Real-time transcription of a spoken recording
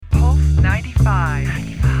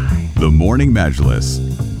The Morning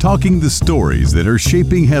Majlis, talking the stories that are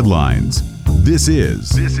shaping headlines. This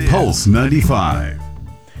is Pulse 95.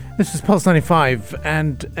 This is Pulse 95,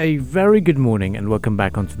 and a very good morning and welcome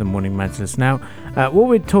back onto the Morning Majlis. Now, what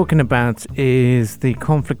we're talking about is the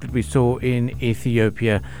conflict that we saw in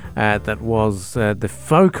Ethiopia that was the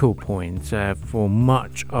focal point for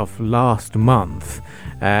much of last month,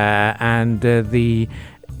 and the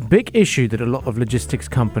big issue that a lot of logistics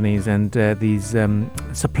companies and these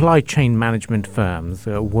supply chain management firms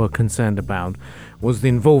were concerned about was the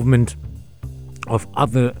involvement of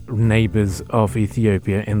other neighbors of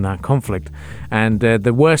Ethiopia in that conflict. And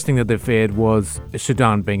the worst thing that they feared was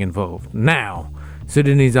Sudan being involved. Now,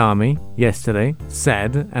 Sudanese army yesterday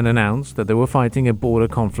said and announced that they were fighting a border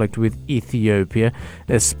conflict with Ethiopia,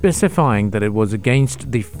 specifying that it was against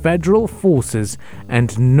the federal forces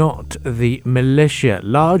and not the militia.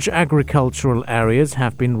 Large agricultural areas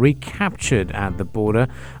have been recaptured at the border,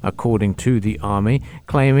 according to the army,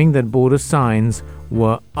 claiming that border signs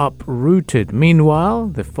were uprooted. Meanwhile,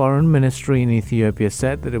 the foreign ministry in Ethiopia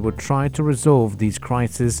said that it would try to resolve these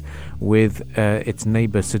crises with its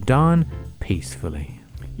neighbor Sudan peacefully.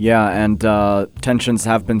 Yeah, and tensions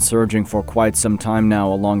have been surging for quite some time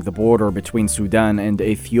now along the border between Sudan and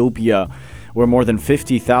Ethiopia, where more than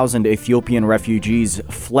 50,000 Ethiopian refugees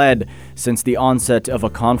fled since the onset of a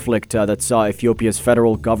conflict that saw Ethiopia's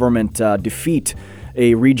federal government defeat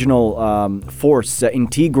a regional force in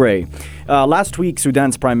Tigray. Last week,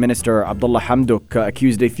 Sudan's Prime Minister Abdullah Hamdok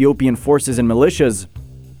accused Ethiopian forces and militias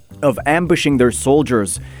of ambushing their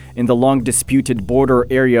soldiers in the long-disputed border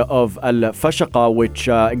area of Al-Fashaqa, which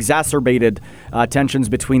exacerbated tensions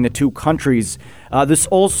between the two countries. This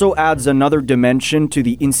also adds another dimension to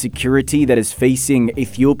the insecurity that is facing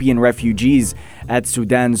Ethiopian refugees at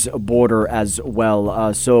Sudan's border as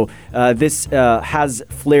well. So this has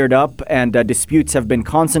flared up, and disputes have been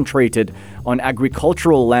concentrated on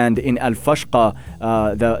agricultural land in Al-Fashaqa,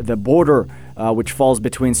 the border which falls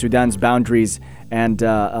between Sudan's boundaries and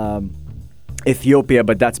Ethiopia,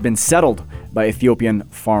 but that's been settled by Ethiopian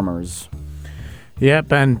farmers.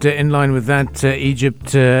 Yep, and in line with that,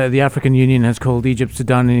 Egypt, the African Union has called Egypt,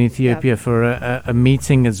 Sudan and Ethiopia for a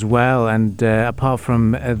meeting as well. And apart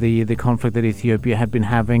from the conflict that Ethiopia had been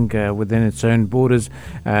having within its own borders,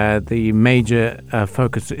 the major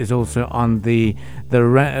focus is also on the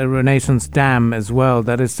Renaissance Dam as well.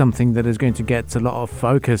 That is something that is going to get a lot of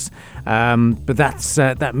focus. But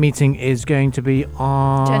that meeting is going to be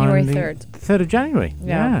on January 3rd. 3rd of January.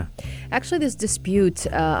 Yeah. Actually, this dispute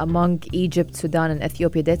among Egypt, Sudan, and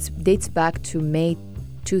Ethiopia dates back to May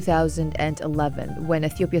 2011, when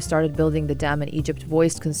Ethiopia started building the dam and Egypt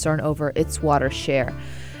voiced concern over its water share,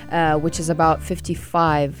 which is about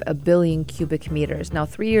 55 billion cubic meters. Now,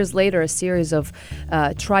 3 years later, a series of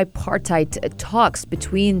tripartite talks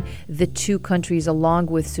between the two countries, along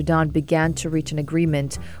with Sudan, began to reach an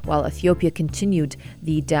agreement while Ethiopia continued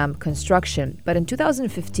the dam construction. But in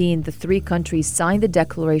 2015, the three countries signed the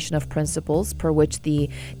Declaration of Principles, per which the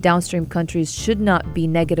downstream countries should not be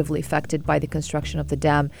negatively affected by the construction of the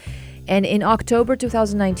dam. And in October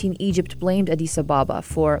 2019, Egypt blamed Addis Ababa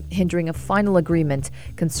for hindering a final agreement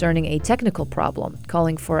concerning a technical problem,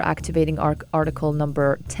 calling for activating Article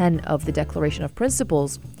number 10 of the Declaration of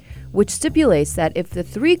Principles, which stipulates that if the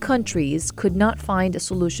three countries could not find a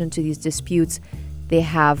solution to these disputes, they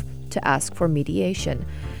have to ask for mediation.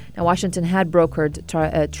 Now, Washington had brokered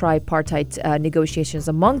tripartite negotiations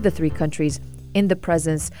among the three countries in the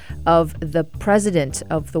presence of the president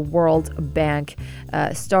of the World Bank,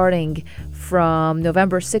 starting from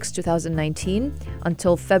November 6, 2019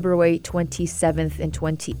 until February 27th and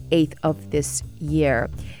 28th of this year.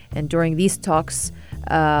 And during these talks,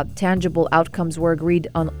 tangible outcomes were agreed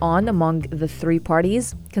on among the three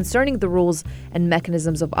parties concerning the rules and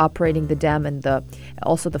mechanisms of operating the dam and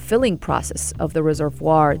also the filling process of the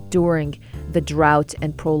reservoir during the drought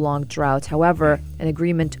and prolonged drought. However, an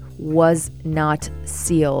agreement was not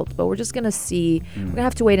sealed. But we're just going to see, we're going to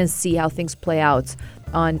have to wait and see how things play out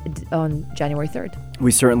on January 3rd.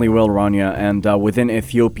 We certainly will, Rania. And within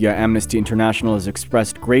Ethiopia, Amnesty International has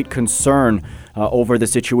expressed great concern over the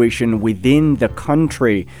situation within the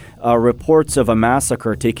country. Reports of a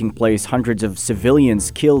massacre taking place, hundreds of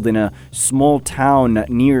civilians killed in a small town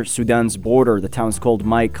near Sudan's border. The town's called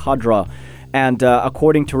Mai Kadra. And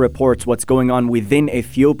according to reports, what's going on within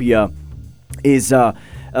Ethiopia is an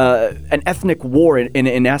ethnic war,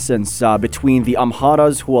 in essence, between the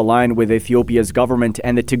Amharas, who align with Ethiopia's government,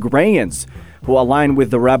 and the Tigrayans, who align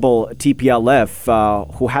with the rebel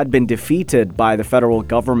TPLF, who had been defeated by the federal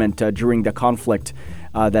government during the conflict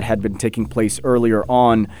that had been taking place earlier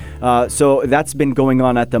on. So that's been going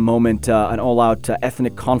on at the moment, an all-out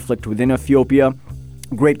ethnic conflict within Ethiopia.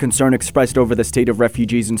 Great concern expressed over the state of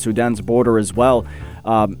refugees in Sudan's border as well.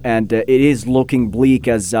 And it is looking bleak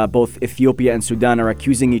as both Ethiopia and Sudan are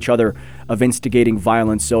accusing each other of instigating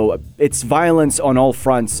violence. So it's violence on all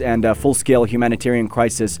fronts and a full-scale humanitarian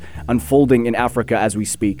crisis unfolding in Africa as we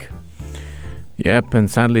speak. Yep, and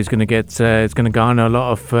sadly it's going to garner a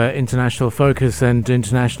lot of international focus and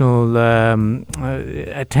international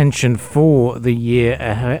attention for the year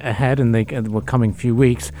ahead and the coming few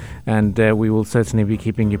weeks. And we will certainly be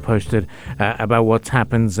keeping you posted about what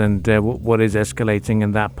happens and what is escalating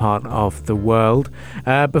in that part of the world.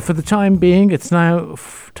 But for the time being, it's now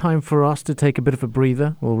time for us to take a bit of a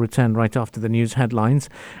breather. We'll return right after the news headlines,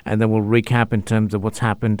 and then we'll recap in terms of what's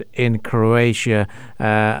happened in Croatia,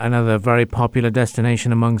 another very popular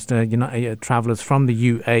destination amongst travelers from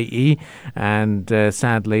the UAE. And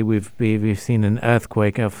sadly, we've seen an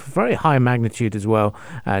earthquake of very high magnitude as well,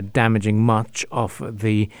 damaging much of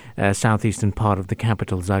the southeastern part of the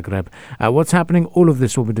capital, Zagreb. What's happening? All of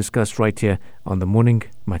this will be discussed right here on the Morning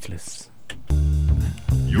Majlis.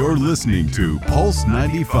 You're listening to Pulse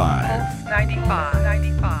 95. Pulse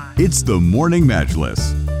 95. It's the Morning Majlis.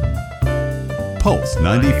 Pulse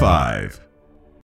 95.